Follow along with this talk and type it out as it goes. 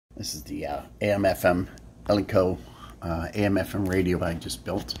This is the AM/FM Elenco AM/FM radio I just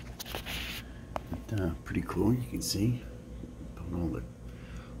built. Pretty cool. You can see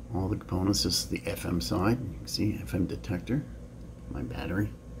all the components. This is the FM side. You can see FM detector, my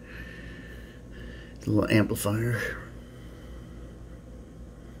battery, the little amplifier,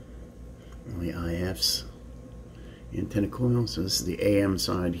 all the IFs, antenna coil. So this is the AM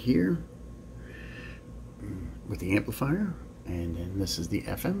side here with the amplifier, and then this is the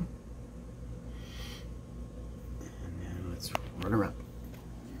FM. And then let's run her up.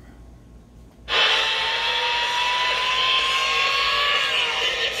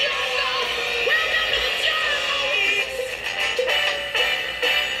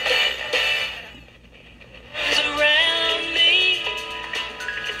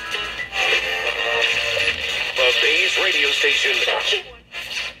 Radio station.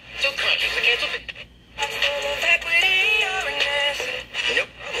 Still conscious. I canceled it. Nope.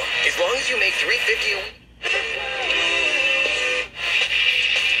 As long as you make $350 a week.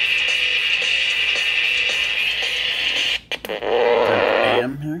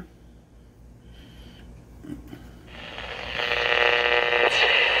 AM here.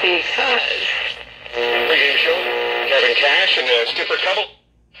 Pre-game show. Kevin Cash and Skipper Cubble.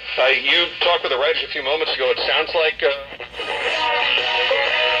 You talked with the writers a few moments ago. It sounds like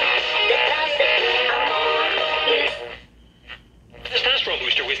testosterone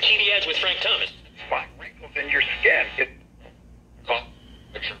booster with TV ads with Frank Thomas. Fine wrinkles in your skin.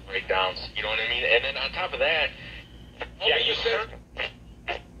 Picture breakdowns. You know what I mean? And then on top of that, yeah, you said.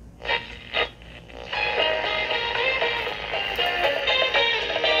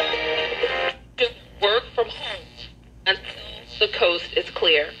 Work from home until the coast is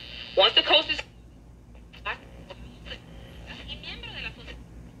clear. Once the coast is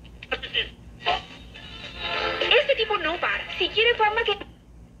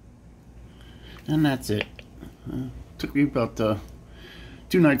and that's it. Took me about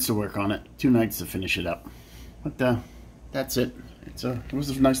 2 nights to work on it, 2 nights to finish it up. But that's it. It was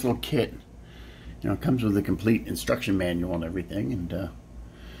a nice little kit. You know, it comes with a complete instruction manual and everything, and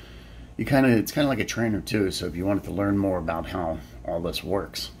it's kind of like a trainer too. So if you wanted to learn more about how all this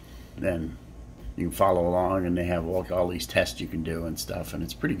works, then you can follow along, and they have all these tests you can do and stuff, and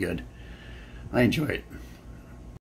it's pretty good. I enjoy it.